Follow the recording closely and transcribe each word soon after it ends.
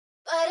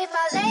if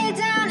I lay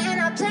down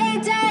and I play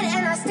dead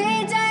and I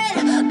stay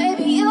dead,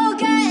 maybe you'll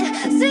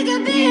get sick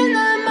of being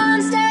the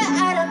monster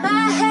out of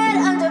my head,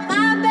 under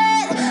my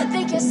bed.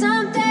 Think you're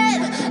something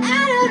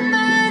out of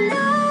my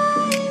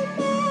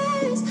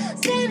nightmares,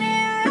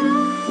 standing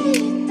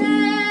right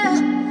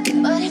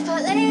there. But if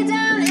I lay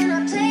down and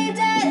I play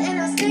dead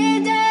and I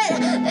stay dead,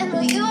 then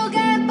will you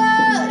get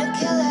bored of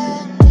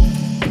killing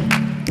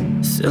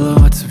me?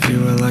 Silhouettes of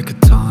you are like a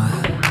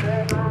taunt.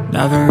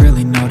 Never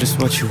really know just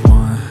what you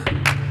want.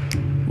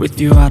 With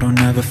you I don't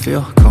ever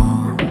feel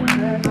calm.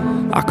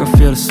 I can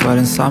feel the sweat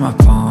inside my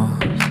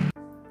palms.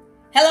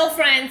 Hello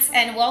friends,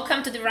 and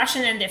welcome to the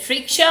Russian and the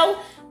Freak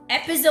Show,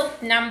 episode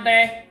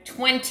number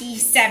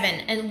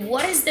 27. And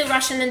what is the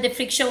Russian and the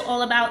Freak Show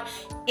all about?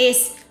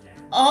 Is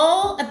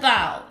all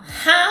about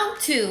how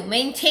to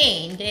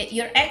maintain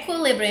your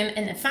equilibrium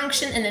in the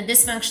function in a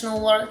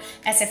dysfunctional world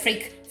as a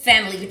freak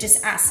family, which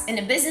is us, in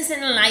a business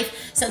and in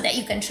life, so that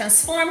you can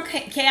transform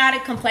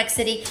chaotic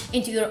complexity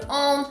into your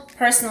own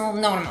personal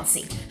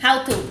normalcy.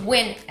 How to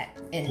win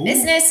in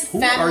business,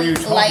 family,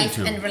 life,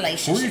 and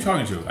relationships. Who are you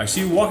talking to? I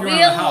see you walking around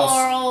the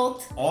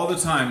house all the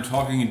time,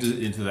 talking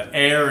into the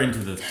air, into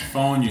the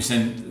phone. You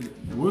send.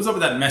 What was up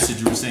with that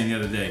message you were saying the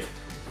other day?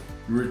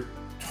 You were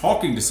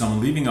talking to someone,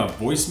 leaving a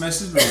voice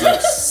message. It was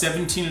like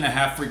 17 and a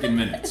half freaking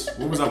minutes.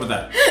 What was up with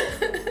that?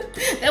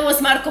 That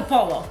was Marco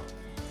Polo.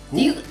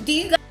 Who?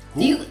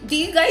 Do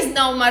you guys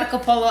know Marco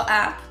Polo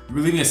app? You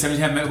were leaving a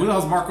 17 and a half minutes. Who the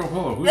hell's Marco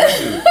Polo? Who's that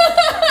dude?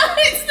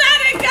 It's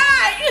not a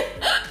guy.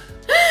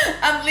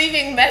 I'm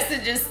leaving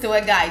messages to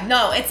a guy.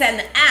 No, it's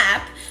an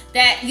app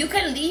that you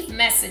can leave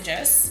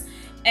messages.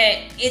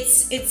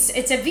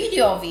 It's a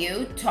video of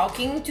you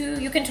talking to.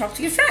 You can talk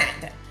to your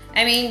friend.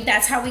 I mean,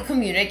 that's how we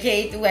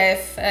communicate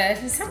with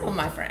some of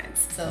my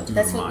friends. So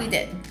that's what we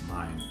did.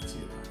 Mine.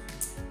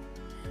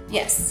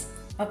 Yes.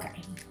 Okay.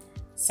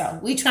 So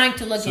we're trying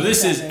to look. So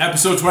this is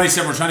episode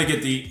 27. We're trying to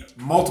get the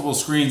multiple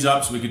screens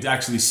up so we could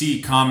actually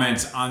see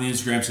comments on the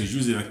Instagram. So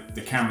usually the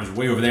camera's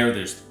way over there.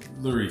 There's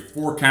literally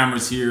 4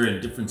 cameras here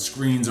and different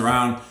screens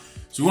around.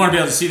 So we want to be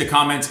able to see the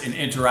comments and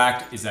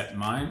interact. Is that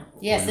mine?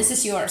 Yes, this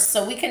is yours.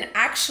 So we can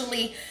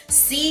actually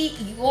see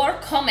your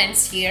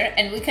comments here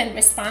and we can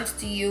respond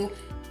to you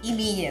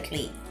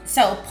immediately.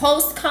 So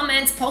post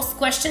comments, post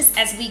questions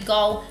as we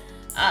go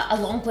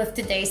along with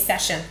today's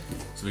session.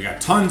 So we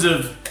got tons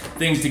of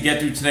things to get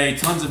through today,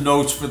 tons of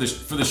notes for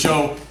the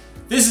show.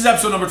 This is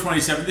episode number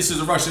 27. This is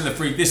a Russian and the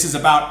Freak. This is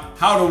about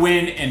how to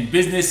win in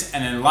business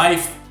and in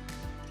life.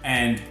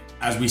 And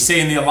as we say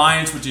in the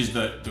Alliance, which is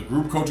the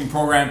group coaching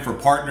program for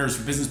partners,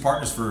 for business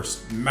partners, for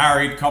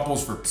married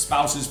couples, for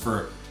spouses,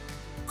 for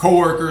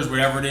co-workers,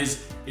 whatever it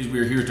is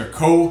we're here to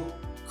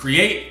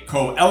co-create,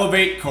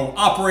 co-elevate,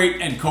 co-operate,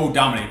 and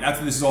co-dominate. That's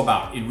what this is all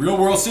about. In real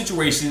world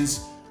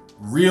situations,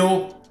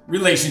 real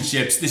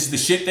relationships, this is the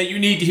shit that you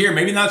need to hear.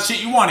 Maybe not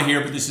shit you want to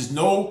hear, but this is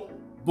no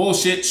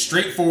bullshit,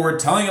 straightforward,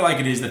 telling it like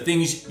it is, the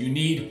things you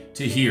need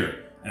to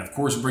hear. And of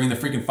course, we're bringing the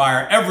freaking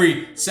fire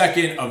every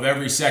second of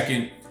every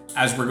second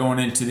as we're going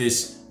into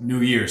this new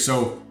year.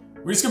 So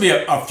we're just gonna be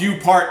a few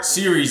part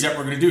series that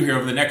we're gonna do here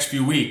over the next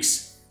few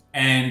weeks.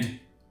 And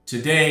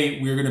today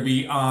we're gonna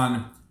be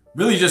on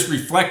really just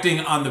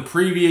reflecting on the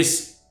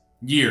previous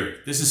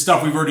year. This is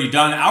stuff we've already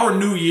done. Our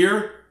new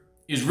year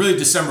is really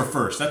December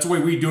 1st. That's the way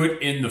we do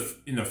it in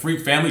the Freak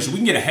family, so we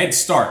can get a head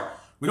start.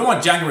 We don't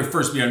want January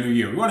 1st to be our new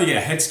year. We want to get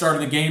a head start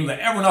in the game, let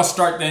everyone else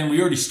start then.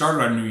 We already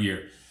started our new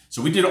year.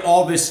 So we did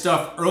all this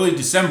stuff early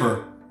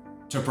December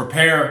to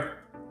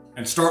prepare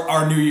and start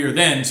our new year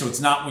then, so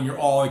it's not when you're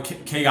all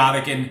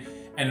chaotic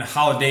and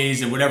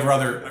holidays and whatever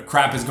other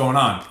crap is going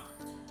on.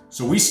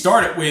 So we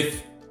started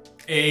with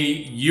a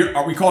year,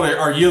 we call it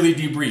our yearly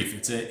debrief.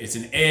 It's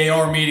an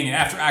AAR meeting, an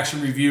after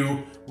action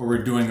review, where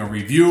we're doing a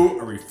review,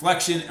 a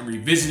reflection, and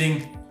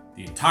revisiting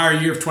the entire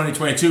year of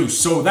 2022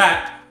 so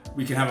that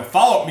we can have a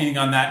follow-up meeting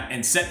on that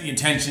and set the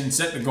intention,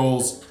 set the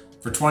goals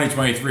for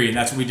 2023. And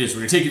that's what we did. So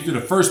we're gonna take you through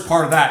the first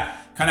part of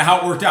that, kind of how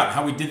it worked out,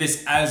 how we did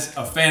this as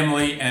a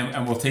family,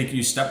 and we'll take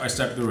you step by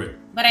step through it.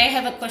 But I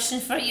have a question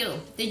for you.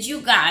 Did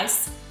you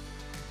guys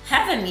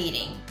have a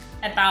meeting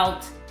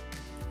about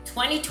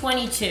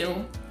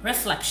 2022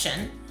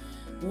 reflection,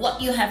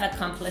 what you have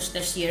accomplished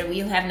this year, what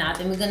you have not,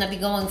 and we're going to be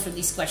going through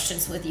these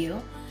questions with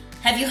you.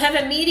 Have you had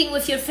a meeting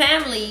with your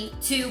family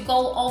to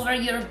go over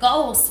your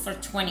goals for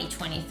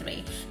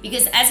 2023?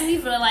 Because as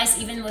we've realized,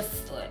 even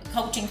with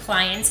coaching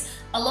clients,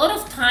 a lot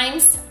of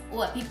times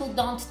people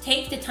don't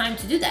take the time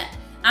to do that.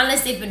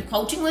 Unless they've been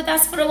coaching with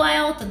us for a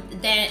while,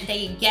 then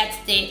they get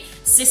the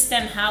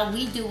system, how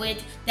we do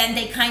it, then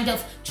they kind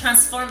of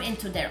transform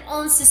into their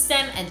own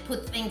system and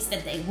put things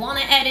that they want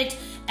to edit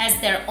as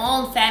their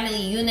own family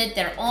unit,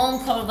 their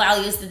own core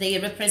values that they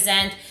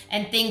represent,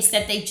 and things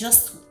that they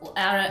just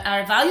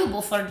are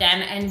valuable for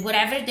them and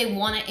whatever they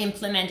want to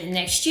implement in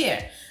next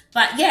year.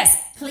 But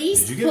yes,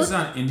 please. Did you get this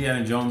on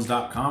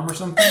IndianaJones.com or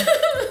something?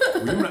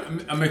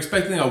 I'm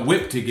expecting a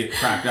whip to get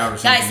cracked out or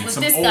something. Guys, with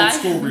some this old guy,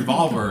 school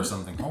revolver or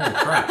something. Holy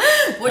crap.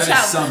 Watch That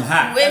out. is some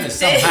hack. With That is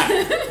some hack.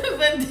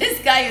 With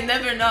this guy, you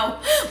never know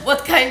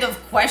what kind of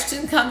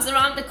question comes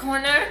around the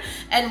corner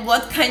and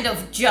what kind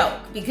of joke,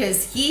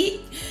 because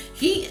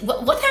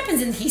what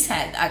happens in his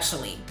head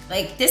actually?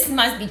 Like, this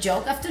must be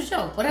joke after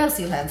joke. What else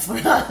you have for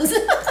us?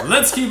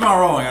 Let's keep on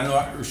rolling. I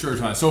know we're short of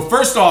time. So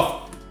first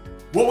off,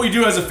 what we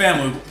do as a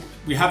family,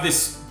 we have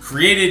this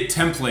created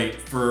template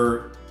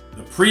for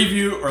the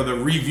preview or the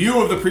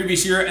review of the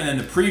previous year, and then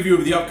the preview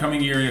of the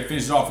upcoming year. It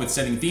finishes off with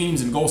setting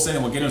themes and goal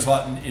setting. We'll get into a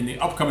lot in the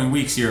upcoming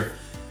weeks here.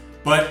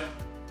 But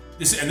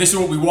this is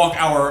what we walk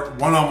our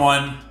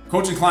one-on-one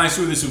coaching clients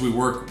through. This is what we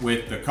work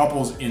with the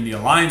couples in the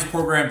Alliance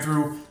program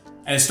through.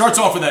 And it starts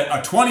off with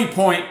a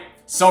 20-point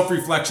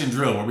self-reflection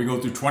drill where we go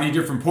through 20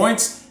 different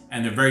points,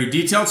 and they're very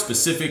detailed,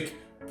 specific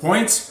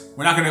points.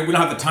 We don't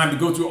have the time to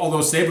go through all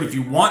those today, but if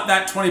you want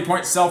that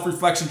 20-point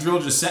self-reflection drill,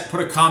 just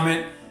put a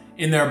comment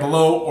in there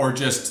below, or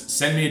just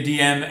send me a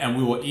DM and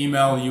we will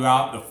email you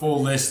out the full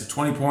list, the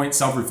 20-point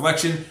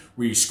self-reflection,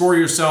 where you score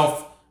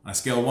yourself on a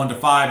scale of 1 to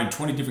 5 in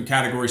 20 different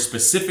categories,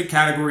 specific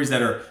categories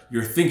that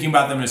you're thinking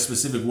about them in a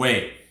specific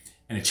way.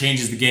 And it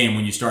changes the game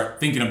when you start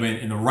thinking of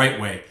it in the right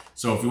way.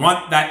 So if you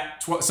want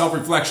that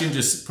self-reflection,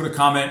 just put a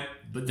comment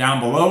down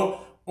below,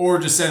 or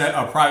just send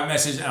a private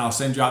message and I'll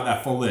send you out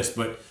that full list.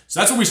 So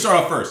that's what we start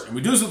off first. And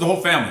we do this with the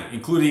whole family,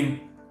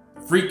 including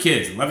 3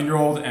 kids,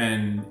 11-year-old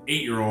and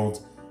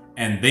 8-year-old.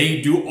 And they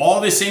do all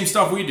this same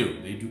stuff we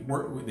do.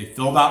 They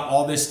filled out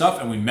all this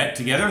stuff, and we met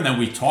together, and then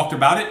we talked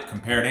about it,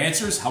 compared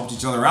answers, helped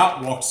each other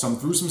out, walked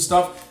through some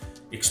stuff,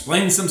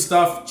 explained some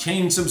stuff,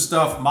 changed some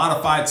stuff,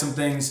 modified some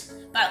things.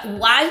 But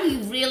why we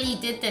really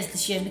did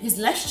this year, because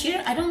last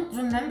year, I don't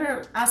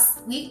remember us,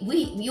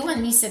 you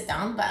and me sit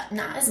down, but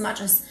not as much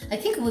as, I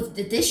think with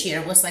this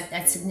year was like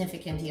that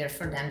significant year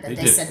for them that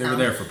they sat down. They were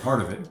there for part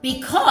of it.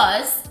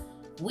 Because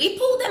we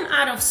pulled them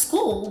out of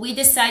school, we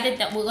decided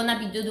that we're gonna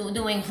be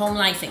doing home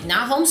lifing,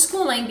 not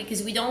homeschooling,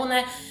 because we don't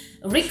wanna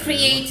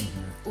recreate,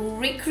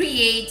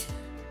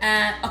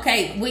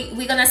 okay,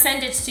 we're gonna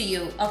send it to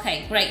you.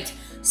 Okay, great.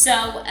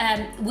 So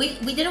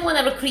we didn't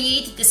wanna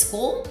recreate the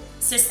school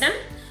system.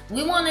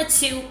 We wanted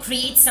to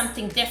create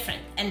something different,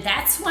 and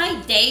that's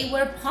why they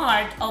were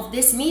part of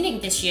this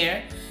meeting this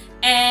year.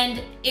 And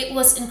it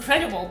was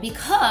incredible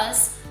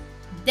because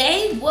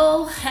we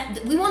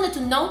wanted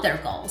to know their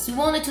goals. We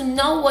wanted to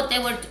know what they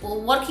were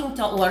working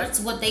towards,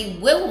 what they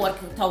will work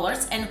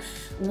towards, and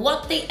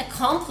what they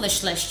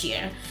accomplished last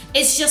year.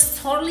 It's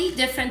just totally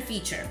different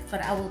feature,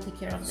 but I will take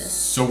care of this.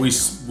 So we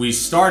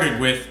started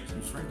with,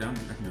 just write down,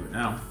 I can do it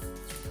now.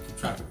 Keep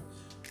track of it.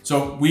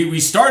 So we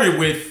started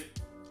with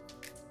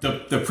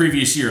the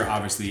previous year,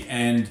 obviously,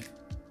 and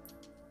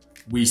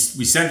we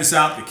sent this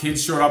out. The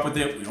kids showed up with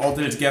it. We all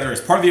did it together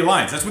as part of the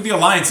Alliance. That's what the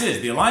Alliance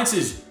is. The Alliance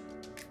is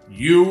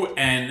you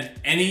and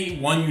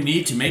anyone you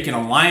need to make an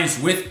alliance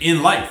with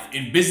in life,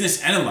 in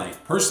business and in life,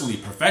 personally,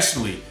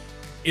 professionally,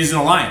 is an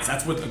alliance.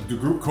 That's what the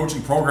group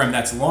coaching program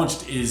that's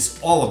launched is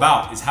all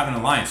about, is having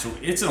an alliance. So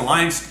it's an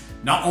alliance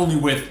not only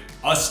with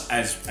us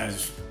as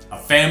a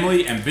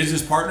family and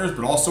business partners,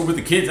 but also with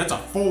the kids. That's a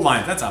full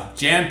alliance. That's a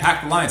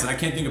jam-packed alliance, and I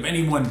can't think of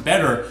anyone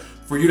better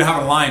for you to have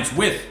an alliance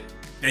with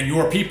than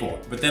your people,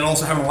 but then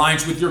also have an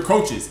alliance with your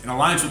coaches, an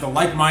alliance with a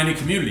like-minded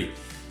community.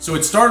 So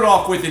it started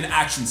off with an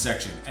action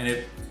section,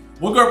 and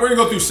we're gonna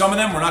go through some of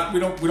them. We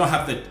don't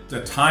have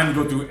the time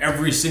to go through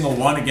every single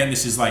one. Again,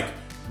 this is like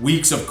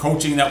weeks of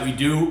coaching that we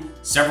do,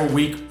 several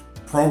week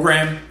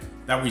program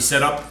that we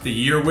set up the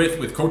year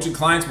with coaching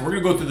clients. But we're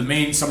gonna go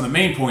through some of the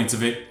main points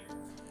of it.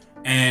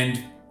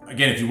 And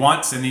again, if you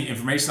want, send the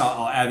information.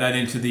 I'll add that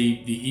into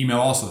the email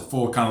also, the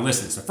full kind of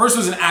list. So first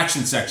was an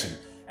action section,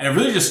 and it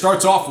really just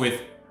starts off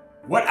with,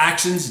 what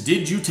actions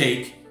did you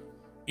take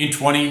in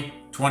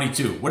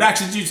 2022? What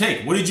actions did you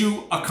take? What did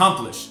you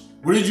accomplish?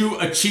 What did you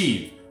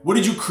achieve? What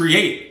did you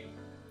create?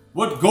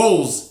 What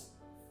goals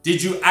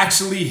did you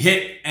actually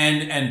hit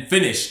and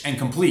finish and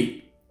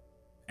complete?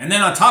 And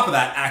then on top of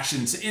that,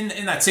 actions,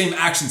 in that same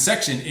action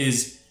section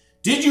is,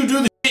 did you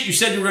do the shit you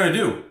said you were going to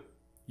do?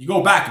 You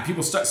go back and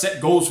people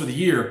set goals for the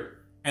year,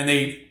 and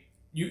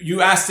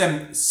you ask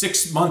them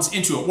 6 months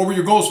into it, what were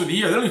your goals for the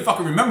year? They don't even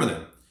fucking remember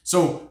them.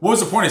 So what was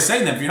the point of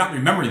saying them if you're not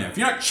remembering them? If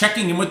you're not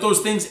checking in with those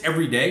things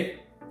every day,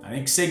 I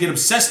think say get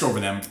obsessed over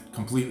them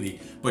completely,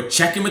 but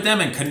check in with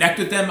them and connect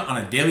with them on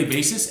a daily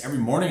basis, every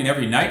morning and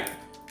every night.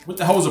 What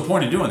the hell is the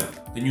point of doing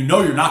that? Then you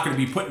know you're not going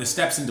to be putting the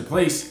steps into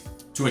place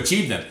to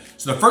achieve them.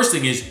 So the first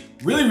thing is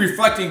really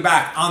reflecting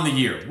back on the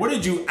year. What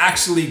did you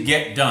actually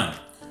get done?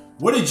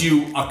 What did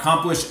you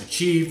accomplish,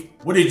 achieve?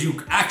 What did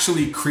you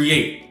actually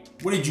create?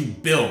 What did you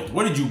build?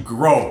 What did you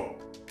grow?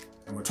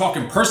 And we're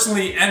talking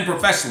personally and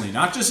professionally,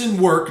 not just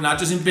in work, not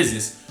just in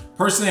business,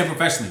 personally and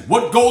professionally.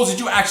 What goals did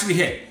you actually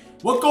hit?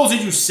 What goals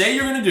did you say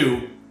you're going to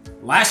do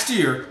last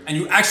year and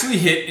you actually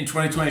hit in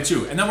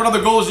 2022? And then what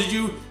other goals did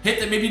you hit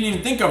that maybe you didn't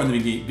even think of in the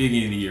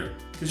beginning of the year?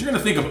 Because you're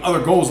going to think of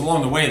other goals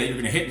along the way that you're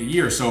going to hit in the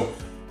year. So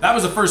that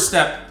was the first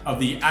step of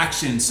the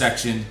action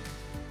section,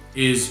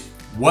 is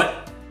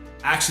what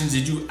actions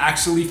did you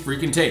actually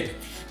freaking take?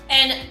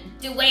 And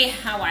the way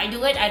how I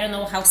do it, I don't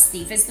know how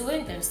Steve is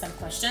doing, there's some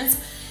questions,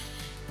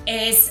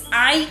 is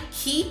I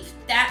keep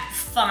that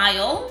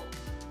file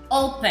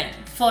open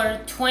for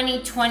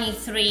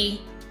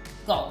 2023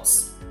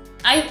 goals.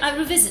 I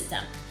revisit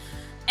them.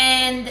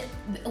 And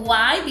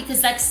why?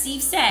 Because like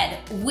Steve said,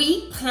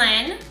 we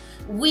plan,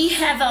 we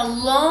have a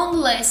long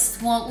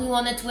list what we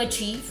wanted to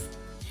achieve.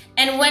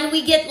 And when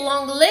we get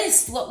long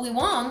list what we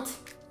want,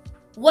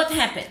 what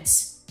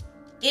happens?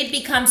 It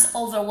becomes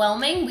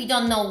overwhelming. We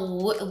don't know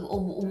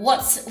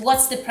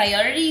what's the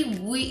priority,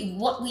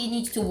 what we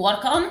need to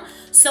work on.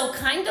 So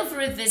kind of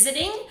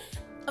revisiting,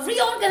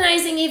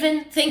 reorganizing,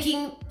 even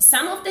thinking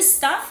some of this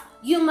stuff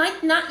you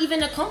might not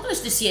even accomplish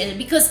this year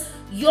because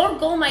your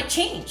goal might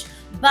change.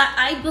 But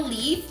I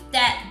believe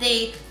that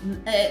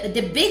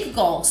the big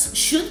goals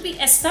should be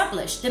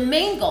established, the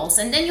main goals,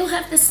 and then you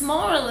have the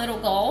smaller little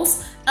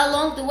goals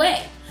along the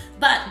way.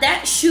 But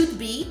that should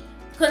be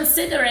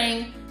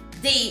considering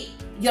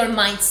your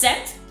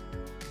mindset,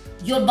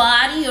 your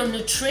body, your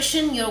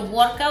nutrition, your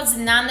workouts,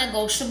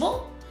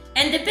 non-negotiable,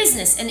 and the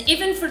business. And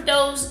even for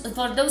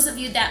those of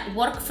you that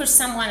work for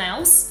someone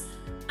else,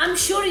 I'm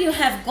sure you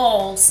have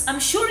goals. I'm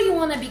sure you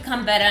want to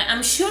become better.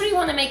 I'm sure you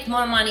want to make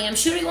more money. I'm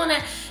sure you want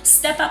to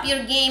step up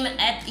your game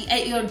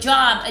at your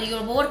job, at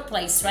your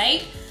workplace,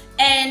 right?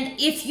 And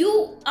if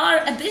you are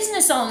a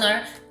business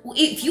owner,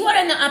 if you are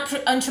an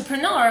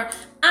entrepreneur,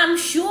 I'm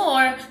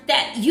sure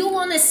that you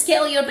want to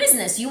scale your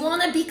business. You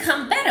want to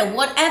become better,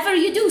 whatever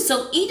you do.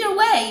 So either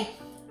way,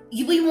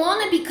 we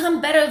want to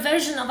become better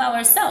version of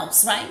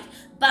ourselves, right?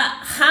 But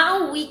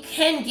how we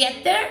can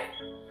get there?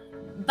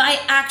 By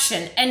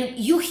action. And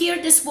you hear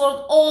this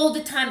word all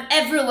the time,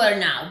 everywhere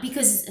now,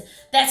 because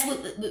that's what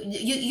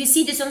you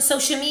see this on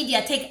social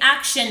media. Take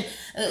action,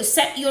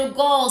 set your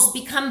goals,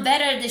 become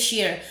better this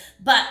year.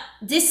 But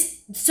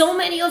so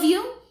many of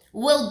you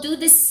will do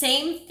the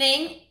same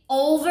thing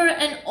over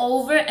and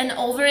over and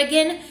over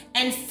again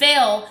and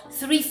fail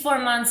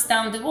 3-4 months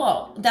down the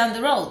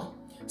road.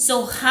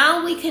 So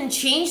how we can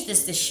change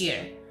this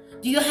year?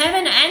 Do you have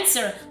an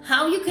answer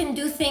how you can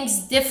do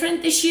things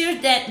different this year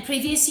than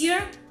previous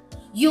year?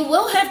 You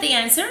will have the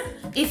answer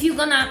if you're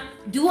gonna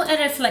do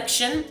a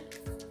reflection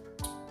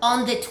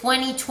on the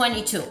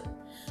 2022.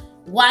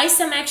 Why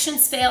some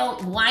actions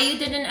failed, why you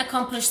didn't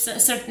accomplish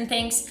certain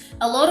things.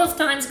 A lot of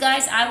times,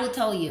 guys, I will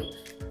tell you,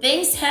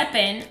 things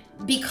happen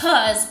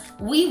because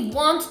we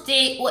want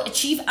to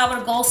achieve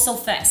our goals so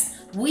fast.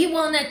 We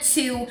wanted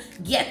to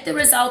get the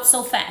results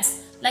so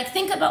fast. Like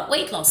think about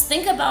weight loss.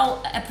 Think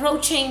about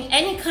approaching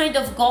any kind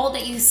of goal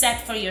that you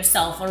set for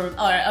yourself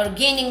or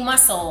gaining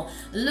muscle,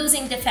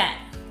 losing the fat.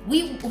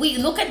 We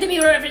look at the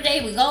mirror every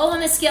day, we go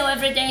on a scale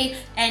every day,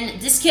 and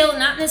the scale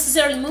not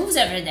necessarily moves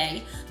every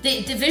day.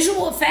 The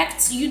visual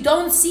effects you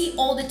don't see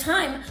all the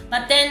time,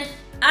 but then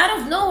out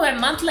of nowhere, a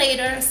month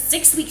later,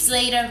 6 weeks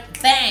later,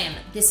 bam,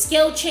 the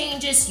scale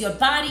changes, your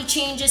body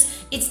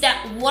changes. It's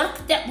that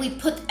work that we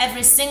put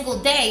every single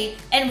day,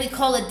 and we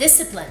call it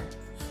discipline.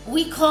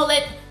 We call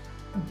it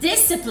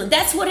discipline.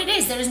 That's what it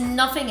is. There is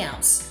nothing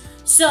else.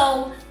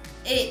 So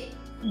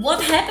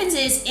what happens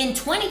is in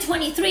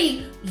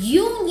 2023,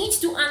 you need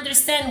to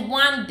understand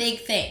one big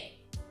thing,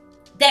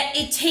 that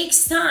it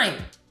takes time.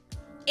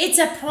 It's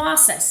a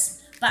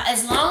process, but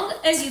as long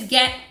as you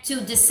get to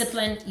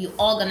discipline, you're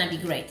all gonna be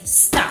great.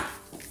 Stop.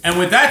 And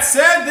with that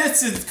said,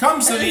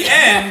 comes to the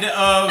end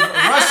of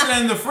Russian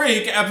and the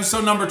Freak,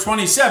 episode number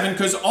 27,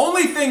 because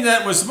only thing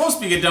that was supposed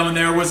to get done in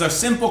there was a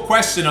simple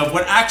question of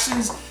what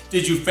actions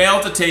did you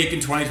fail to take in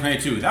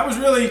 2022? That was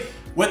really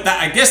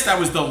I guess that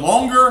was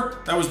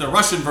the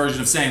Russian version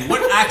of saying,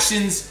 what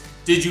actions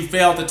did you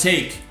fail to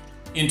take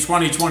in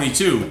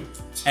 2022?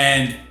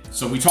 And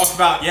so we talked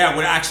about,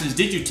 what actions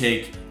did you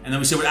take? And then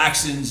we said, what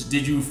actions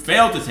did you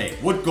fail to take?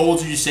 What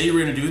goals did you say you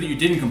were gonna do that you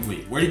didn't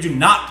complete? Where did you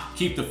not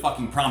keep the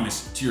fucking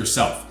promise to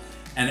yourself?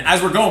 And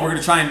as we're going, we're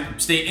gonna try and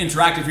stay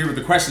interactive here with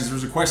the questions.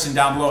 There's a question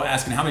down below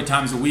asking how many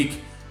times a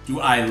week do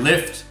I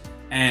lift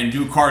and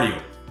do cardio?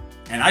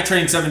 And I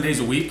train 7 days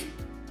a week.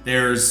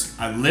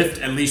 I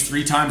lift at least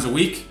 3 times a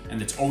week,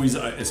 and it's always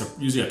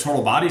usually a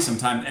total body.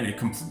 Sometimes, and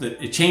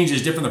it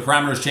changes. The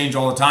parameters change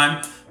all the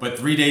time. But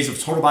 3 days of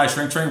total body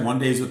strength training, 1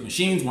 day is with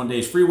machines, 1 day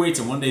is free weights,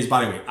 and 1 day is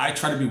body weight. I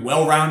try to be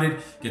well-rounded,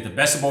 get the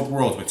best of both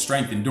worlds with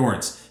strength,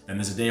 endurance. Then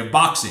there's a day of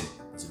boxing.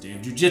 There's a day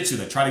of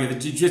jiu-jitsu. I try to get the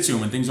jiu-jitsu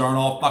when things aren't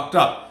all fucked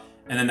up.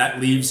 And then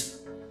that leaves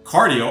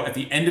cardio. At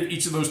the end of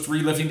each of those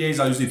 3 lifting days,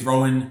 I'll usually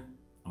throw in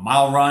a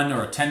mile run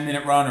or a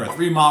 10-minute run or a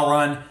 3-mile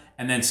run,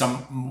 and then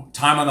some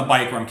time on the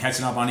bike where I'm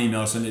catching up on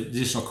emails, so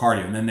additional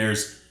cardio. And then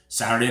there's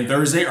Saturday and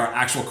Thursday are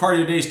actual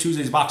cardio days.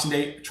 Tuesday's boxing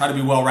day. Try to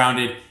be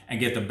well-rounded and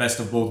get the best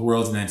of both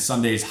worlds. And then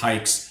Sundays,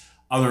 hikes,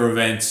 other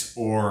events,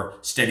 or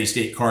steady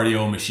state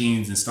cardio,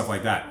 machines, and stuff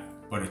like that.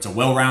 But it's a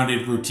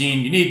well-rounded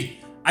routine.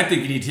 I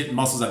think you need to hit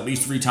muscles at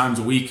least 3 times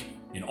a week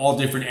in all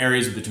different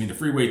areas between the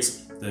free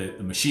weights, the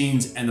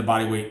machines, and the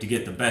body weight to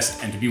get the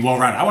best and to be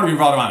well-rounded. I want to be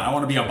well-rounded. I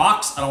want to be a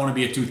box. I don't want to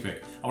be a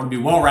toothpick. I want to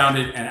be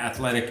well-rounded and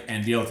athletic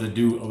and be able to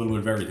do a little bit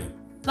of everything.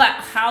 But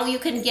how you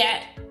can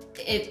get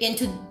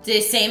into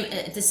the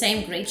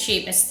same great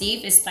shape as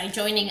Steve is by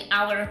joining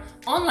our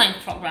online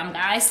program,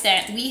 guys,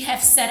 that we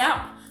have set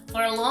up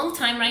for a long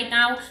time right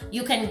now.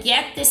 You can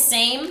get the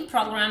same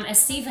program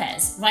as Steve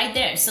has right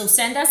there. So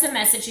send us a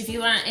message if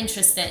you are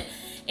interested.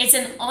 It's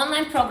an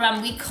online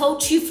program. We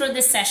coach you through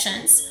the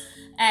sessions.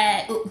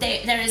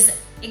 There is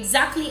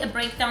exactly a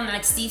breakdown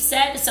like Steve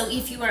said. So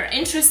if you are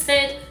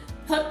interested,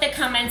 put the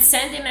comment,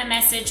 send him a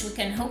message. We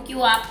can hook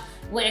you up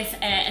with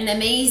an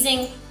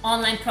amazing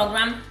online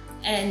program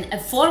and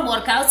 4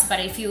 workouts. But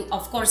if you,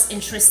 of course,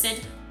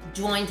 interested,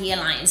 join the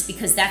Alliance,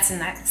 because that's the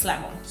next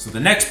level. So the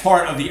next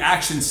part of the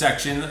action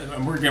section,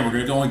 and we're going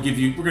to only give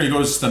you, we're going to go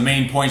to just the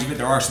main points of it.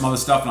 There are some other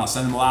stuff, and I'll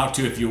send them all out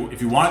too if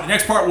you want it. The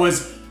next part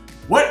was,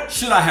 what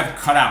should I have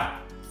cut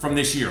out from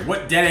this year?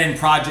 What dead-end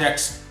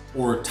projects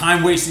or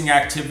time-wasting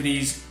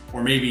activities,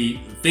 or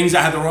maybe things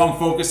I had the wrong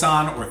focus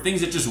on, or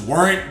things that just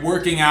weren't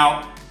working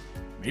out?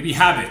 Maybe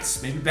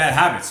habits, maybe bad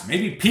habits,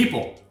 maybe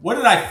people. What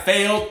did I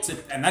fail to,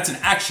 and that's an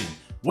action.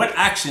 What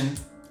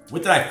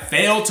did I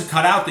fail to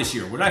cut out this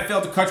year? What did I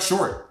fail to cut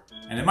short?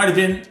 And it might have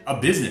been a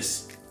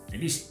business.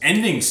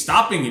 Maybe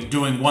stopping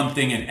doing one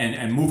thing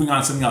and moving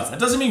on to something else. That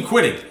doesn't mean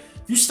quitting.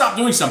 If you stop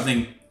doing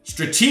something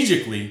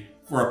strategically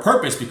for a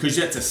purpose because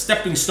it's a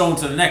stepping stone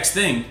to the next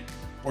thing,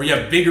 or you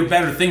have bigger,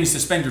 better things to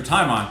spend your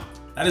time on,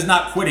 that is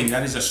not quitting,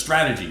 that is a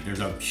strategy. There's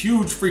a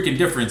huge freaking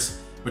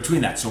difference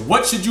between that. So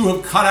what should you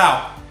have cut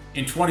out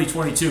in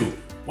 2022?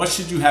 What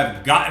should you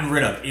have gotten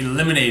rid of,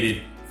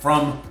 eliminated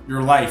from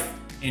your life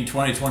in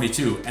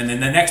 2022? And then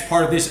the next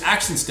part of this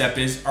action step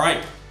is, all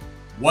right,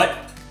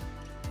 what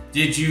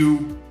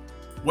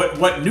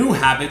new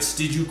habits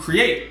did you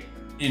create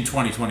in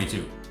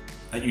 2022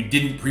 that you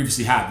didn't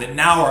previously have, that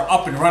now are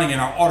up and running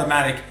and are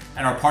automatic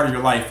and are part of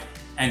your life?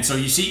 And so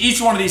you see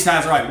each one of these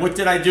has, all right, what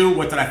did I do?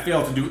 What did I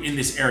fail to do in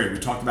this area? We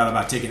talked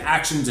about taking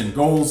actions and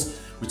goals.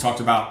 We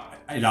talked about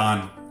it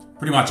on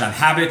pretty much on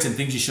habits and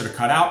things you should have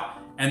cut out.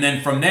 And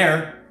then from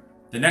there,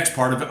 the next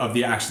part of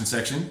the action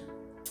section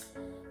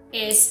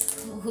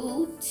is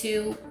who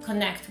to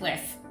connect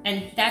with.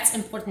 And that's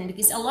important,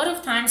 because a lot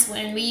of times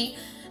when we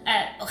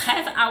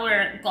have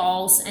our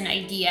goals and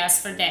ideas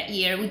for that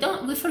year,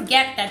 we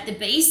forget that the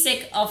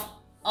basic of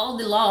all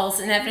the laws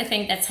and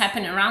everything that's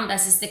happening around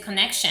us is the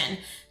connection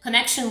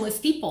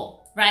with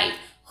people, right?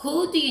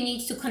 Who do you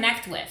need to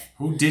connect with?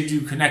 Who did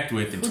you connect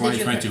with in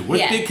 2022? What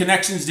big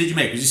connections did you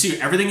make? Because you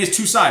see, everything is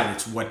two-sided.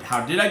 It's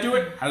how did I do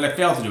it? How did I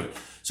fail to do it?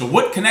 So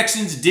what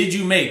connections did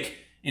you make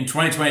in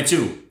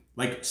 2022?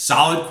 Like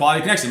solid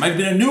quality connection. It might have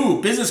been a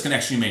new business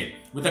connection you made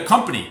with a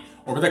company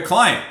or with a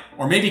client,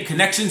 or maybe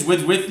connections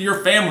with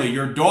your family,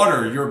 your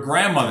daughter, your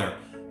grandmother,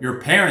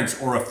 your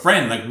parents, or a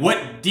friend. Like,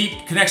 what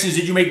deep connections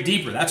did you make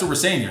deeper? That's what we're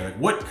saying here. Like,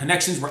 what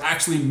connections were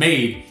actually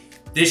made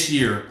this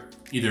year?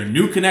 Either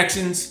new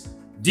connections,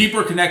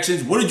 deeper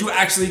connections. What did you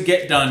actually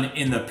get done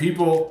in the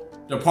people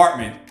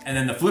department? And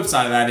then the flip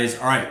side of that is,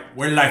 all right,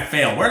 where did I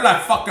fail? Where did I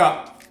fuck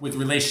up with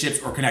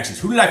relationships or connections?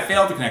 Who did I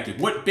fail to connect with?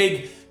 What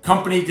big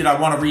company did I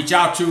want to reach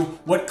out to?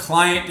 What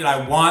client did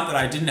I want that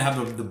I didn't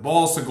have the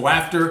balls to go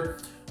after?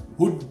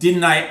 Who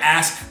didn't I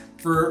ask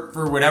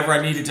for whatever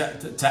I needed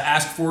to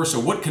ask for? So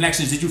what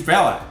connections did you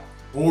fail at?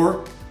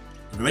 Or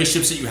the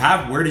relationships that you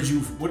have,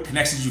 what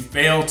connections did you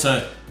fail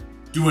to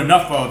do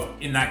enough of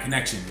in that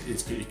connection?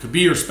 It could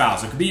be your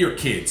spouse, it could be your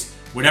kids,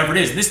 whatever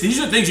it is. These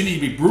are the things you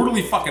need to be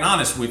brutally fucking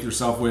honest with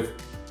yourself with,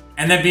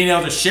 and then being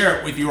able to share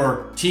it with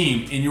your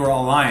team, in your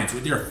alliance,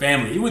 with your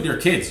family, even with your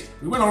kids.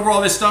 We went over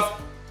all this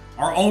stuff,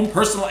 our own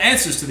personal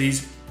answers to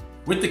these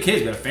with the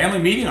kids. We had a family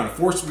meeting on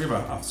we have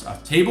a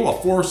table, a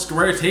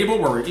 4-square table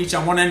where we're each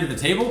on one end of the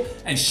table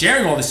and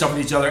sharing all this stuff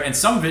with each other. And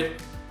some of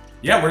it,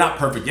 yeah, we're not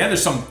perfect. Yeah,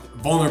 there's some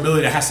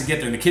vulnerability that has to get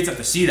there, and the kids have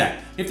to see that.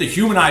 You have to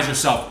humanize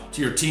yourself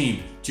to your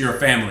team, to your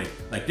family.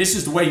 Like, this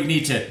is the way you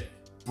need to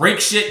break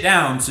shit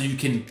down so you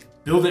can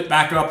build it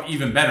back up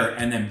even better,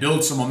 and then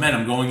build some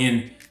momentum going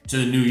into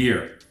the new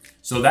year.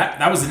 So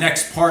that was the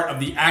next part of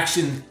the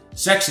action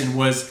section,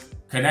 was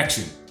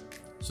connection.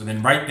 So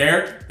then right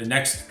there, the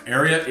next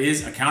area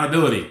is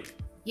accountability.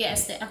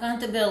 Yes, the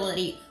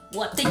accountability.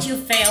 What did you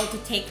fail to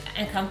take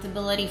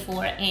accountability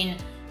for in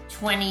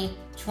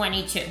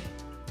 2022?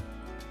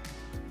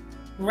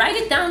 Write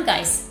it down,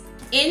 guys,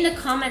 in the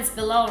comments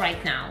below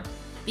right now,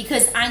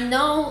 because I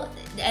know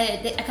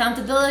the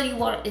accountability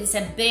word is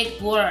a big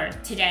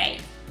word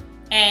today.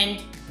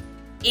 And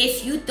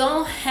if you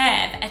don't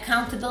have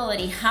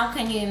accountability, how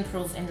can you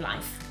improve in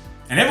life?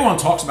 And everyone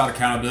talks about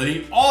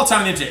accountability all the time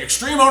on the internet.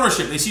 Extreme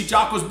ownership. They see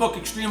Jocko's book,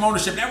 Extreme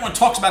Ownership, and everyone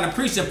talks about it and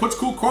preaches it, puts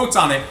cool quotes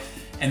on it.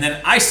 And then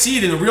I see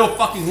it in the real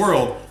fucking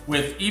world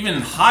with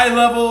even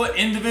high-level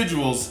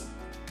individuals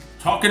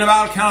talking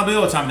about accountability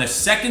all the time. The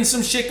second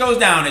some shit goes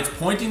down, it's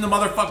pointing the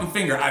motherfucking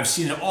finger. I've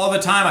seen it all the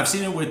time. I've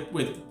seen it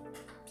with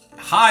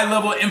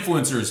high-level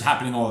influencers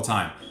happening all the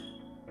time.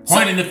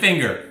 Pointing the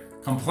finger,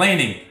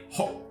 complaining,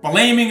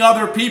 blaming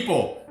other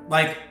people.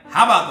 Like,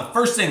 how about the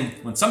first thing,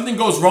 when something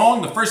goes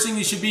wrong, the first thing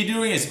you should be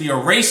doing is be a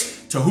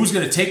race to who's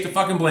going to take the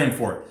fucking blame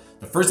for it.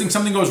 The first thing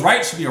something goes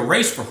right should be a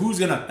race for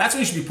that's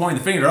when you should be pointing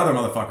the finger at other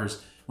motherfuckers.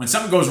 When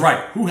something goes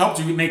right, who helped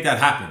you make that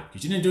happen?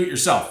 Because you didn't do it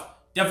yourself.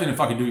 Definitely didn't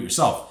fucking do it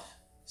yourself.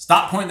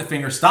 Stop pointing the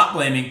finger, stop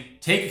blaming,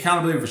 take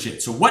accountability for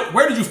shit. So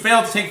where did you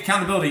fail to take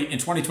accountability in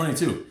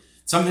 2022?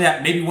 Something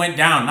that maybe went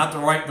down, not the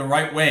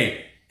right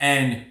way,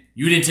 and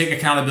you didn't take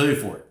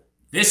accountability for it.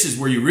 This is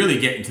where you really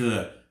get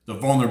into the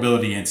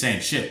vulnerability and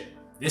saying, shit,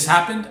 this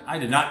happened, I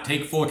did not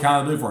take full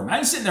accountability for it.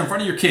 Imagine sitting there in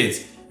front of your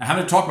kids and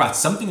having to talk about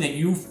something that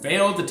you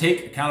failed to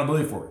take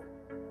accountability for.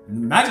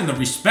 Imagine the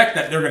respect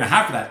that they're going to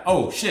have for that.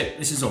 Oh shit,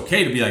 this is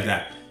okay to be like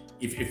that.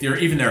 If they're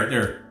even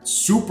their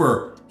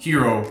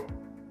superhero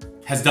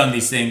has done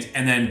these things,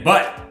 and then,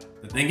 but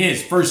the thing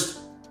is, first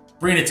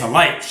bringing it to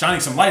light, shining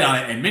some light on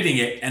it, admitting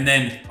it, and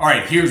then, all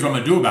right, here's what I'm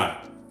going to do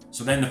about it.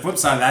 So then the flip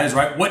side of that is,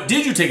 right, what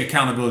did you take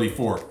accountability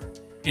for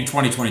in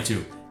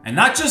 2022? And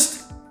not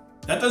just,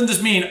 that doesn't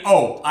just mean,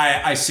 oh,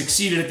 I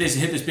succeeded at this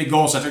and hit this big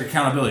goal, so I took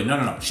accountability.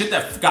 No. Shit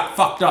that got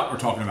fucked up we're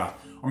talking about.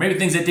 Or maybe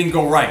things that didn't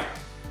go right.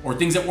 Or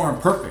things that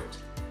weren't perfect.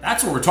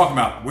 That's what we're talking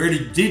about. Where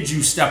did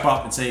you step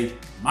up and say,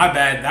 my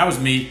bad, that was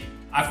me,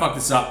 I fucked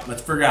this up,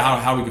 let's figure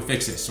out how we can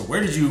fix this. So where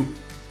did you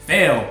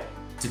fail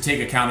to take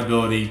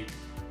accountability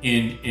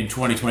in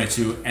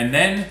 2022? And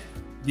then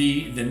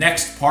the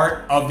next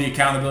part of the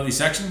accountability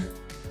section.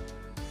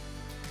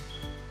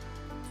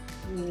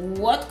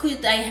 What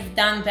could I have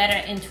done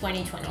better in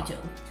 2022?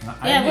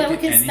 Yeah, well, we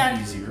can start.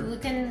 Easier. We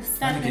can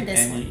start in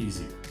this one.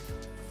 Easier.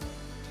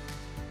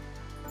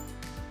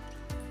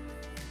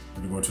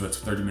 We're going to a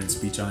 30-minute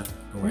speech on it.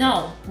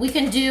 No, we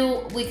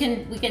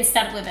can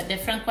start with a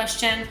different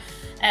question.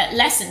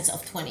 Lessons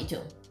of 22.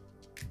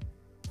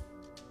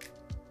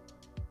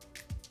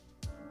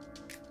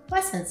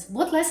 Lessons.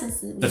 What lessons?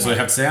 That's what I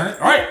have to say on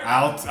it. All right,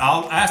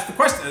 I'll ask the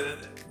question.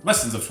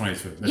 Lessons of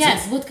 22.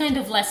 Yes. What kind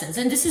of lessons?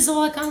 And this is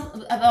all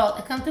about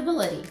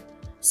accountability.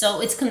 So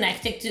it's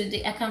connected to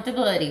the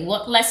accountability.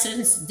 What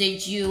lessons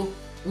did you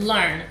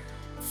learn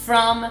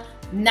from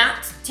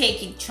not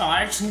taking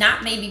charge,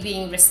 not maybe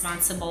being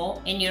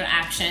responsible in your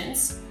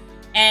actions?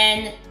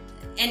 And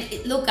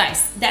look,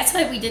 guys, that's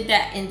why we did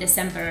that in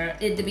December,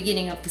 at the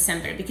beginning of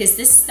December, because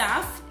this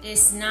stuff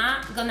is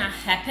not gonna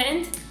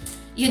happen.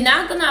 You're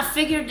not gonna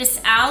figure this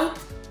out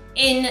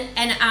in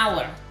an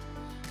hour.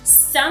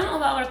 Some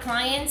of our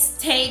clients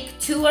take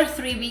 2 or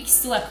 3 weeks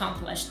to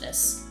accomplish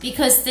this,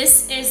 because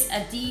this is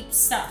a deep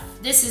stuff.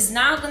 This is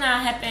not gonna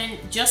happen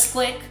just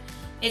quick.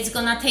 It's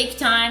gonna take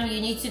time. You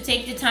need to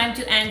take the time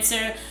to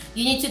answer.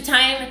 You need to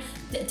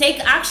take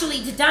actually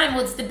the time.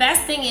 What's the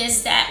best thing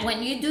is that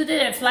when you do the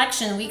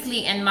reflection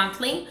weekly and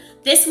monthly,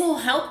 this will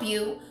help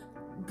you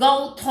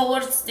go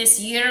towards this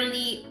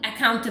yearly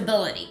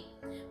accountability,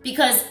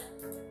 because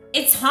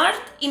it's hard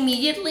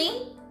immediately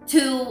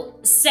to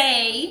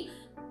say,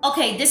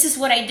 okay, this is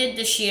what I did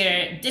this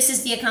year, this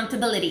is the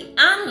accountability,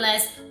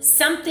 unless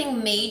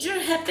something major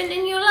happened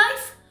in your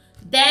life.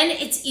 Then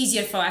it's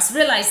easier for us.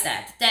 Realize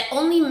that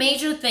only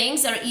major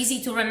things are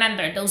easy to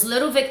remember. Those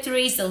little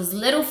victories, those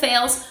little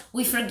fails,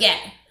 we forget.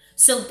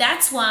 So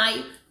that's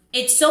why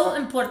it's so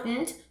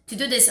important to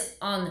do this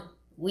on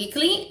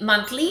weekly,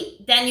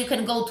 monthly. Then you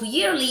can go to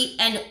yearly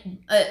and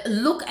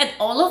look at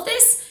all of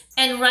this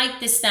and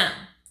write this down.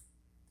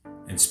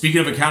 And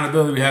speaking of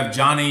accountability, we have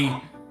Johnny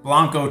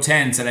Blanco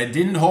 10 said, I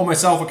didn't hold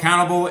myself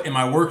accountable in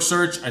my work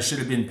search. I should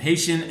have been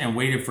patient and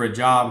waited for a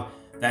job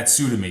that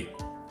suited me.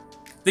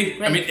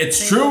 I mean,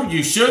 it's true,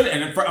 you should,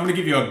 and I'm going to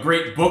give you a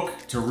great book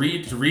to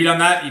read on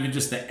that, even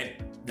just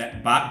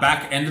that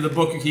back end of the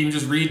book you can even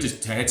just read,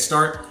 just to head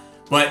start.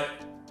 But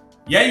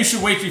yeah, you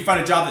should wait till you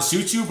find a job that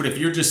suits you, but if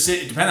you're just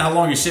sitting, depending on how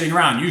long you're sitting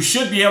around, you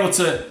should be able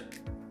to,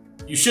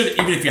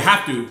 even if you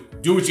have to,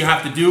 do what you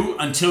have to do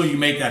until you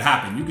make that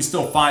happen. You can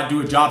still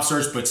do a job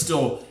search, but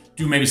still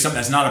do maybe something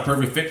that's not a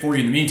perfect fit for you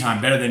in the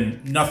meantime, better than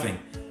nothing.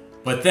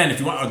 But then if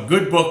you want a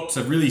good book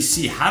to really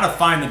see how to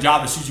find the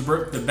job that suits you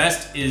the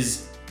best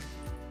is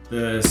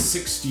the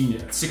Six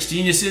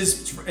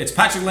Geniuses. It's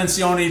Patrick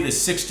Lencioni, the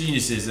Six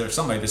Geniuses, or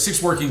something like the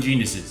 6 Working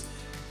Geniuses.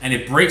 And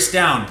it breaks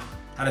down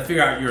how to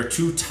figure out your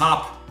 2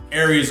 top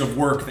areas of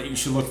work that you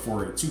should look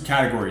for, 2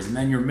 categories, and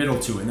then your middle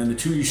 2, and then the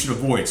 2 you should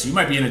avoid. So you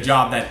might be in a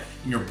job that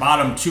in your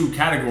bottom 2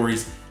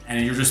 categories,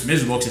 and you're just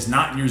miserable because it's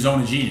not in your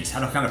zone of genius.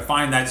 How to kind of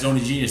find that zone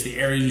of genius, the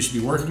area you should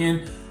be working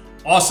in.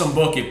 Awesome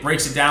book. It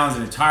breaks it down as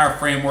an entire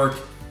framework.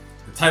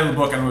 The title of the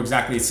book, I don't know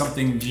exactly, it's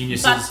something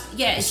Geniuses. But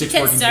yeah, you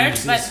can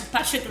search, but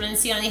Patrick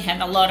Lencioni have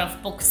a lot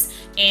of books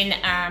in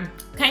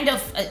kind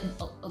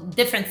of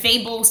different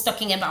fables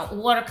talking about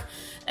work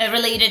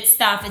related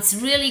stuff. It's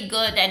really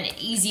good and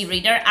easy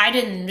reader. I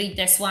didn't read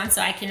this one,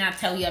 so I cannot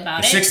tell you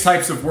about the it. 6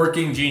 Types of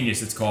Working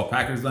Genius, it's called.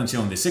 Patrick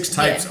Lencioni, the 6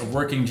 Types of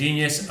Working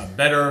Genius, a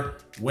better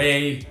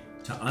way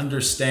to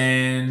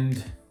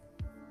understand,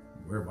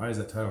 why is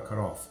that title cut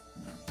off?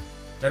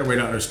 Better way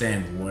to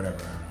understand whatever, I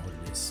don't know what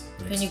it is.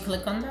 Can you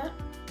click on that?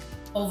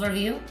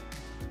 Overview?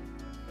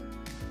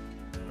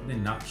 I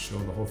did not show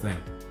the whole thing.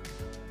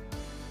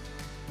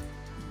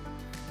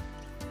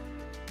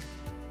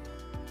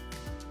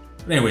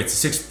 But anyway, it's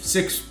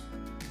six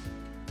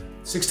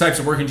types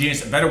of working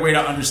genius, a better way to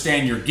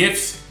understand your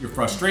gifts, your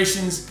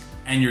frustrations,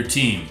 and your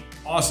team.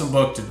 awesome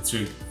book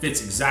to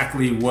fits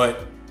exactly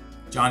what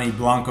Johnny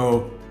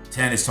Blanco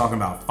 10 is talking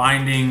about.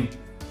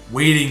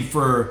 Waiting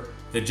for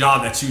the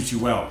job that suits you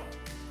well.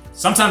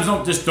 Sometimes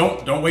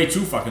don't wait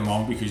too fucking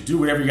long, because do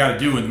whatever you got to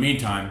do in the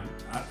meantime,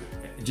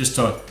 just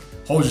to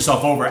hold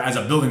yourself over as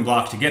a building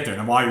block to get there.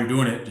 And while you're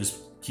doing it, just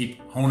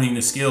keep honing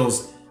the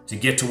skills to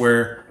get to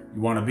where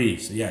you want to be.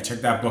 So yeah, check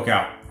that book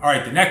out. All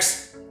right, the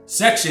next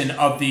section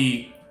of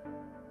the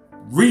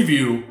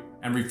review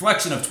and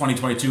reflection of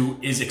 2022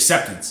 is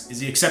acceptance. Is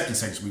the acceptance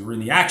section. We were in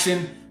the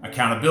action,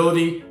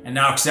 accountability, and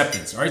now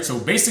acceptance. All right, so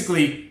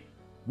basically,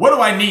 what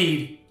do I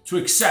need to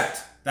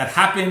accept that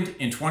happened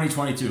in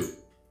 2022?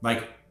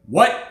 Like,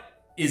 what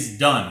is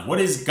done?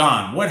 What is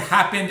gone? What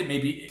happened?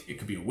 Maybe it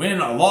could be a win,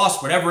 a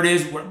loss, whatever it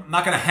is. I'm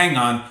not going to hang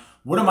on.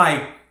 What am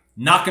I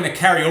not going to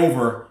carry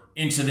over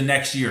into the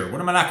next year? What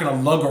am I not going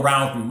to lug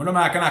around with me? What am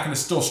I not going to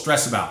still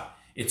stress about?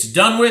 It's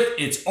done with.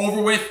 It's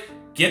over with.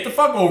 Get the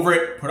fuck over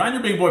it. Put on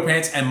your big boy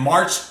pants and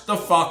march the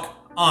fuck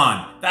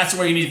on. That's the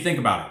way you need to think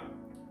about it.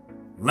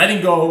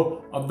 Letting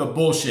go of the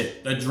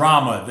bullshit, the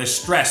drama, the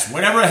stress,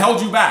 whatever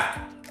held you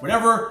back,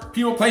 whatever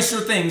people,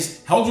 places, or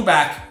things held you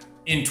back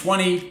in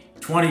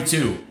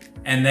 2022.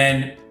 And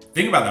then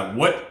think about that.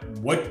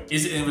 What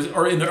is it?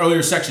 Or in the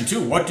earlier section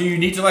too, what do you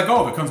need to let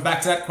go of? It comes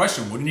back to that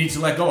question. What do you need to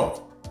let go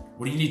of?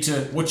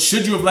 What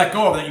should you have let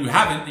go of that you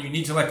haven't, that you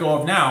need to let go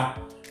of now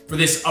for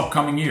this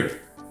upcoming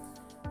year?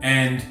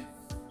 And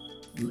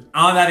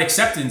on that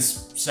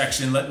acceptance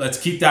section, let's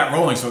keep that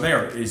rolling. So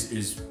there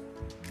is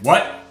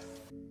what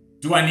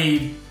do I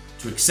need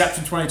to accept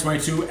in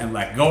 2022 and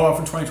let go of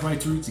in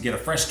 2022 to get a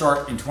fresh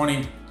start in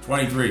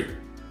 2023?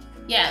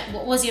 Yeah,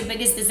 what was your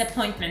biggest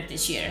disappointment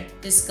this year?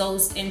 This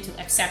goes into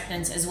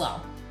acceptance as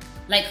well.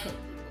 Like,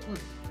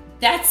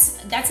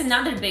 that's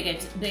another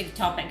big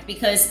topic,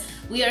 because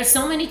we are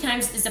so many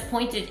times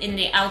disappointed in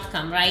the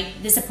outcome, right?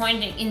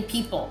 Disappointed in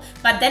people,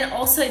 but then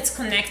also it's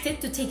connected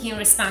to taking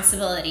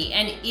responsibility.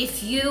 And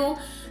if you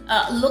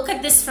look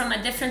at this from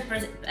a different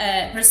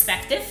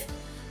perspective,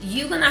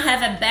 you're gonna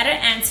have a better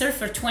answer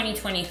for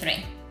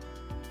 2023.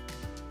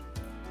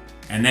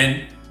 And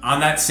then on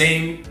that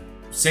same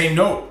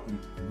note,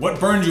 what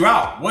burned you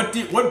out? What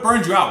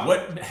burned you out?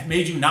 What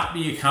made you not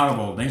be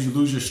accountable? Made you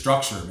lose your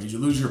structure? Made you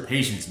lose your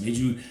patience? Made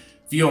you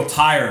feel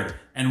tired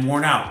and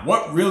worn out?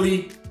 What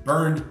really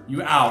burned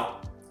you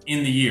out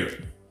in the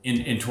year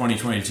in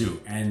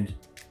 2022? And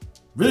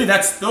really,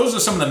 those are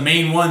some of the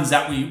main ones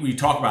that we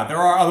talk about. There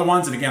are other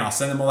ones, and again, I'll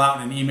send them all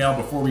out in an email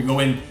before we go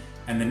in.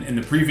 And then in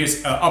the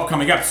previous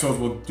upcoming episodes,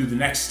 we'll do the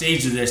next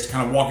stage of this to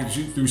kind of walk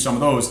you through some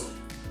of those.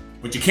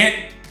 But you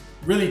can't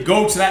really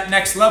go to that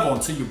next level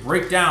until you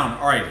break down,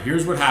 all right,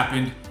 here's what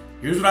happened,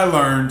 here's what I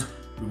learned.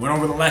 We went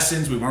over the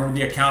lessons, we went over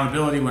the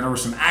accountability, went over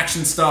some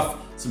action stuff,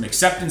 some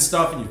acceptance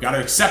stuff, and you've got to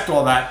accept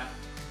all that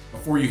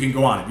before you can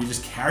go on. If you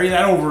just carry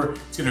that over,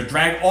 it's going to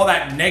drag all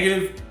that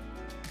negative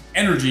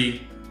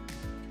energy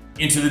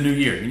into the new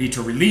year. You need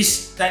to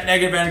release that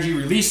negative energy,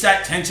 release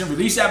that tension,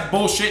 release that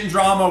bullshit and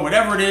drama,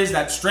 whatever it is,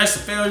 that stress,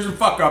 the failures and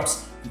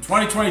fuck-ups in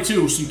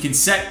 2022, so you can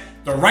set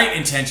the right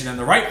intention and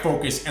the right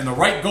focus and the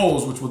right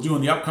goals, which we'll do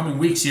in the upcoming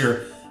weeks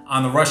here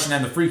on the Russian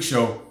and the Freak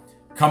Show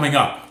coming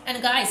up.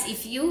 And guys,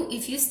 if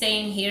you stay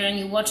in here and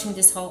you're watching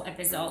this whole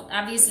episode,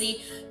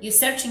 obviously you're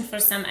searching for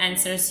some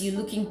answers, you're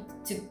looking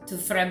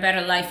for a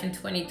better life in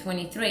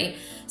 2023.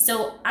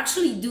 So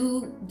actually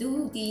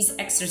do these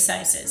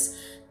exercises.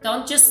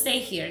 Don't just stay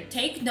here.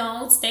 Take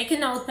notes, take a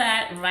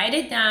notepad, write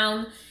it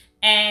down,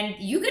 and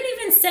you can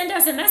even send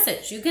us a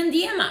message. You can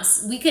DM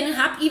us. We can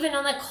hop even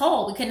on a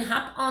call. We can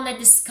hop on a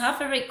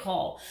discovery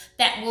call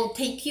that will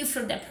take you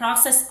through the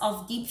process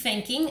of deep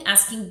thinking,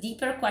 asking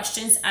deeper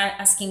questions,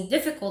 asking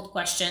difficult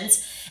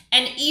questions,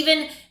 and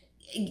even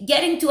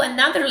getting to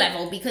another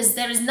level, because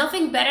there is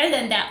nothing better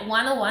than that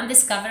one-on-one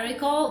discovery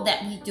call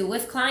that we do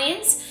with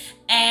clients.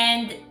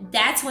 And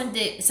that's when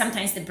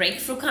sometimes the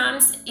breakthrough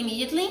comes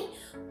immediately,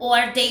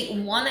 or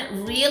they want to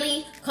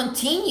really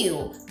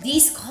continue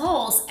these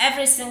calls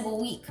every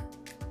single week.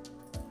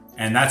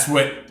 And that's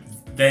what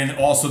then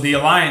also the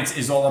Alliance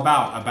is all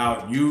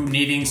about you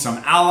needing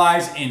some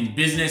allies in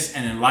business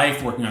and in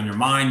life, working on your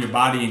mind, your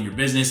body, and your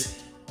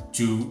business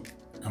to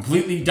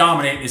completely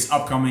dominate this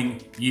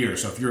upcoming year.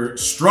 So if you're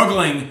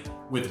struggling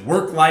with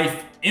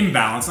work-life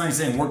imbalance, not even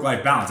saying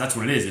work-life balance, that's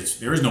what it is.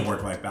 There is no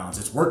work-life balance.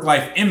 It's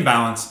work-life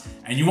imbalance.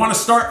 And you want to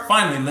start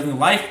finally living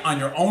life on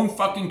your own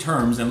fucking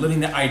terms and living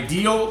the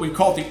ideal, we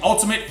call it the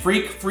ultimate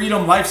freak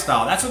freedom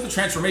lifestyle. That's what the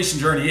transformation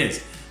journey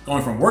is.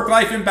 Going from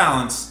work-life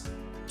imbalance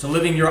to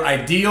living your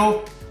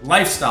ideal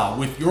lifestyle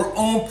with your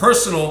own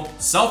personal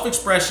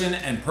self-expression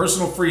and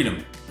personal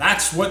freedom.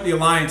 That's what the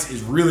Alliance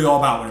is really all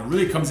about. When it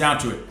really comes down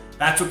to it,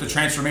 that's what the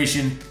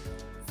transformation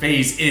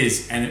phase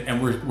is.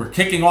 And we're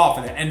kicking off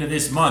at the end of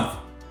this month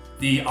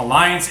the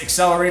Alliance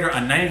Accelerator, a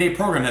 90-day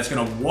program that's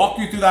going to walk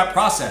you through that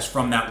process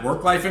from that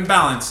work-life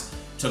imbalance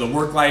to the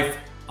work-life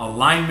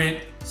alignment,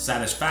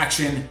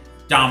 satisfaction,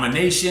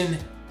 domination,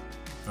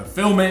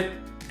 fulfillment,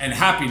 and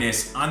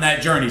happiness on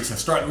that journey to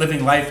start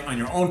living life on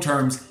your own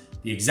terms,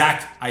 the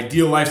exact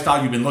ideal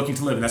lifestyle you've been looking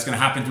to live. And that's going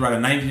to happen throughout a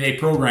 90-day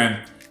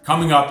program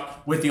coming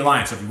up with the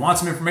Alliance. So if you want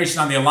some information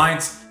on the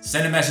Alliance,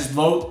 send a message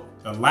below.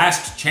 The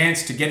last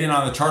chance to get in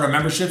on the charter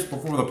memberships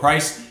before the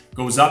price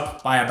goes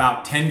up by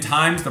about 10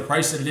 times the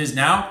price that it is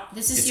now.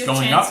 This is it's your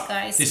going chance, up.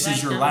 guys. This right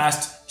is your now.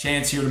 last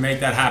chance here to make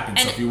that happen.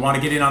 And so if you want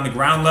to get in on the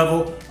ground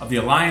level of the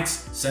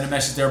Alliance, send a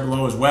message there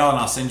below as well, and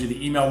I'll send you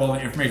the email with all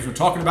the information we're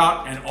talking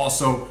about, and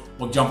also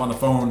we'll jump on the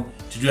phone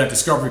to do that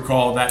discovery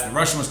call that the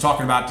Russian was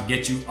talking about to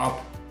get you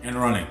up and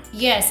running.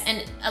 Yes,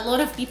 and a lot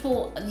of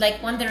people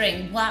like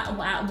wondering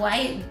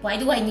why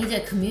do I need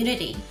a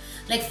community?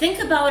 Like, think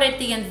about it,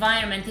 the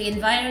environment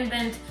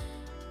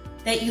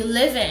that you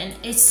live in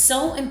is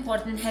so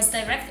important, has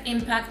direct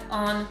impact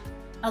on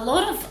a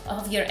lot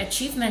of your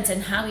achievements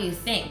and how you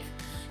think.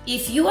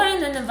 If you are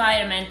in an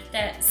environment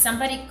that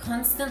somebody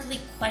constantly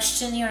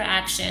question your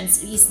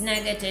actions, is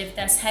negative,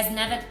 that has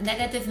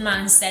negative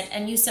mindset,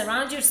 and you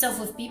surround yourself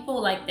with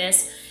people like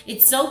this,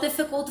 it's so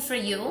difficult for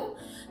you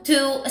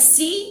to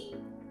see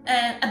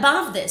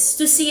above this,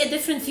 to see a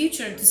different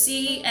future,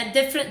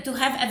 to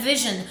have a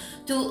vision,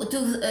 to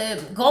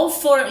go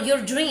for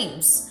your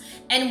dreams.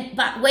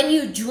 But when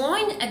you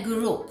join a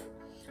group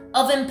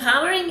of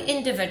empowering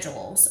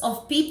individuals,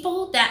 of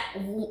people that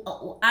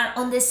are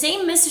on the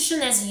same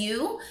mission as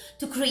you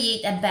to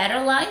create a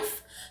better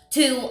life,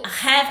 to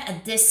have a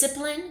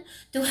discipline,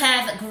 to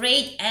have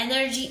great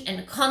energy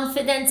and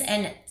confidence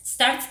and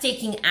start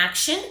taking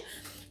action,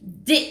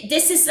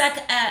 this is like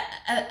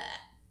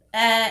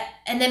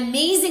an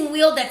amazing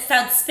wheel that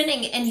starts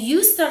spinning, and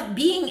you start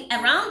being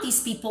around these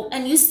people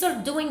and you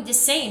start doing the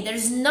same.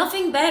 There's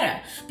nothing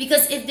better,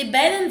 because if the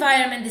bad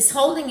environment is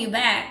holding you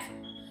back,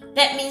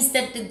 that means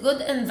that the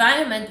good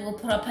environment will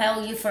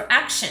propel you for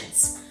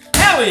actions.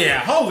 Hell yeah,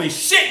 holy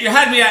shit, you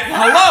had me at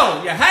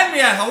hello. You had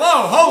me at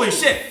hello, holy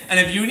shit. And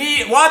if you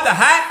want the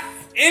hat,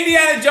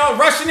 Indiana Jones,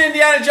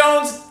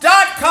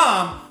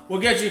 RussianIndianaJones.com will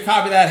get you a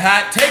copy of that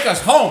hat. Take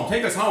us home,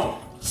 take us home.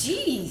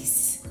 Jeez.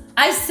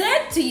 I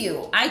said to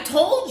you, I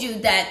told you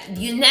that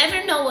you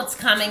never know what's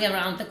coming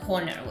around the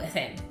corner with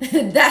him.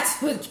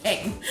 That's what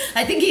came.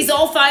 I think he's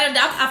all fired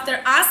up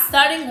after us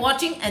starting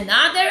watching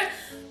another,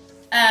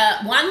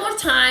 one more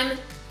time,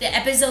 the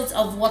episodes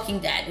of Walking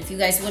Dead. If you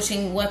guys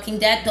watching Walking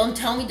Dead, don't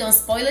tell me, don't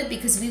spoil it,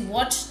 because we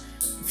watched,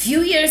 a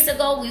few years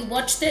ago, we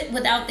watched it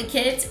without the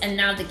kids, and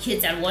now the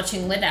kids are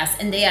watching with us,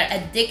 and they are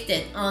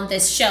addicted on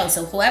this show.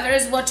 So whoever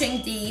is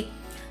watching the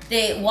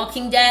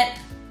Walking Dead,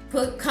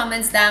 put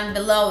comments down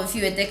below if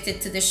you're addicted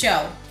to the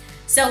show.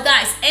 So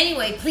guys,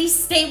 anyway, please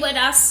stay with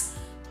us.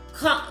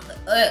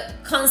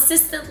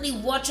 Consistently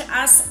watch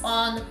us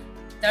on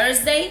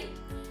Thursday.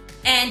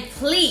 And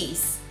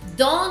please,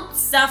 don't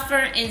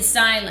suffer in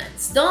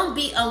silence. Don't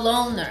be a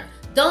loner.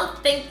 Don't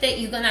think that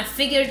you're gonna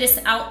figure this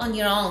out on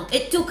your own.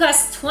 It took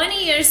us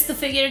 20 years to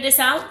figure this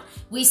out.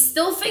 We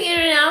still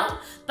figuring it out,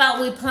 but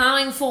we're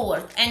plowing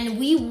forward, and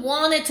we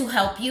wanted to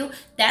help you.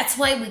 That's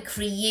why we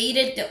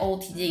created the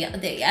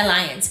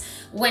OTD-ALLIANCE.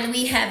 When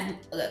we have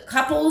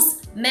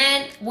couples,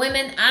 men,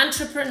 women,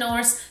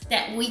 entrepreneurs,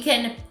 that we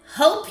can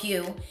help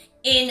you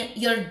in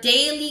your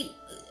daily,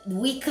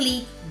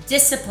 weekly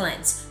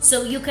disciplines,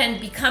 so you can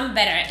become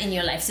better in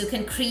your life, so you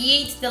can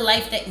create the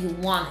life that you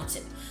wanted to.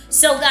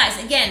 So guys,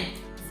 again,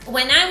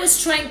 when I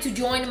was trying to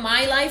join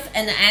my life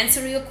and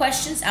answer your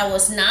questions, I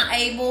was not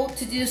able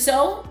to do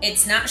so.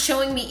 It's not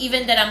showing me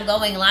even that I'm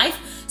going live.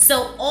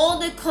 So all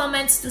the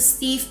comments to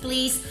Steve,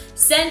 please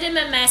send him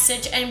a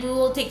message, and we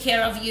will take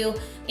care of you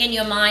in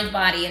your mind,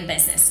 body, and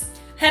business.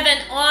 Have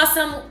an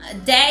awesome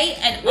day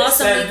and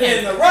awesome weekend. This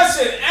has been the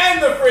Russian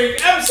and the Freak,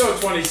 episode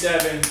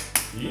 27.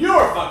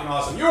 You're fucking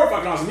awesome. You're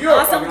fucking awesome. You're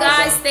awesome, fucking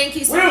guys. awesome. Thank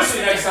you so much. We'll see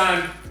you next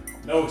time.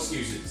 No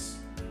excuses.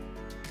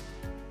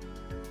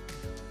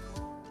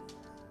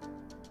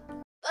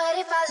 But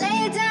if I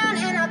lay down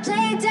and I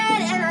play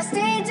dead and I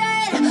stay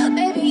dead,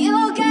 baby,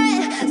 you'll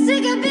get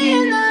sick of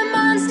being the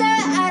monster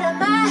out of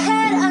my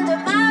head, under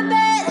my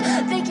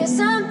bed. Think you're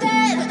something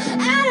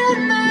out of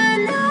my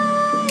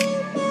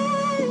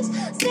nightmares,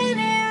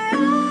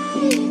 standing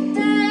right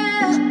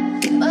there.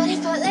 But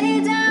if I lay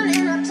down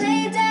and I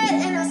play dead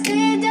and I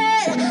stay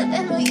dead,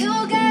 then will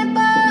you get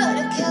bored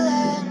of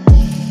killing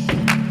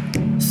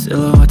me?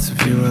 Silhouettes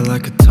of you are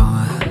like a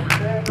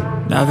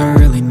taunt. Never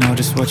really know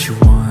just what you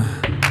want.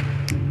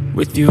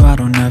 With you I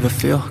don't ever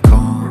feel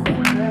calm.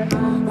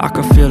 I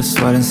can feel the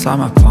sweat inside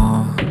my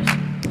palms.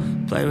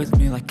 Play with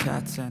me like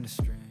cats and a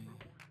string.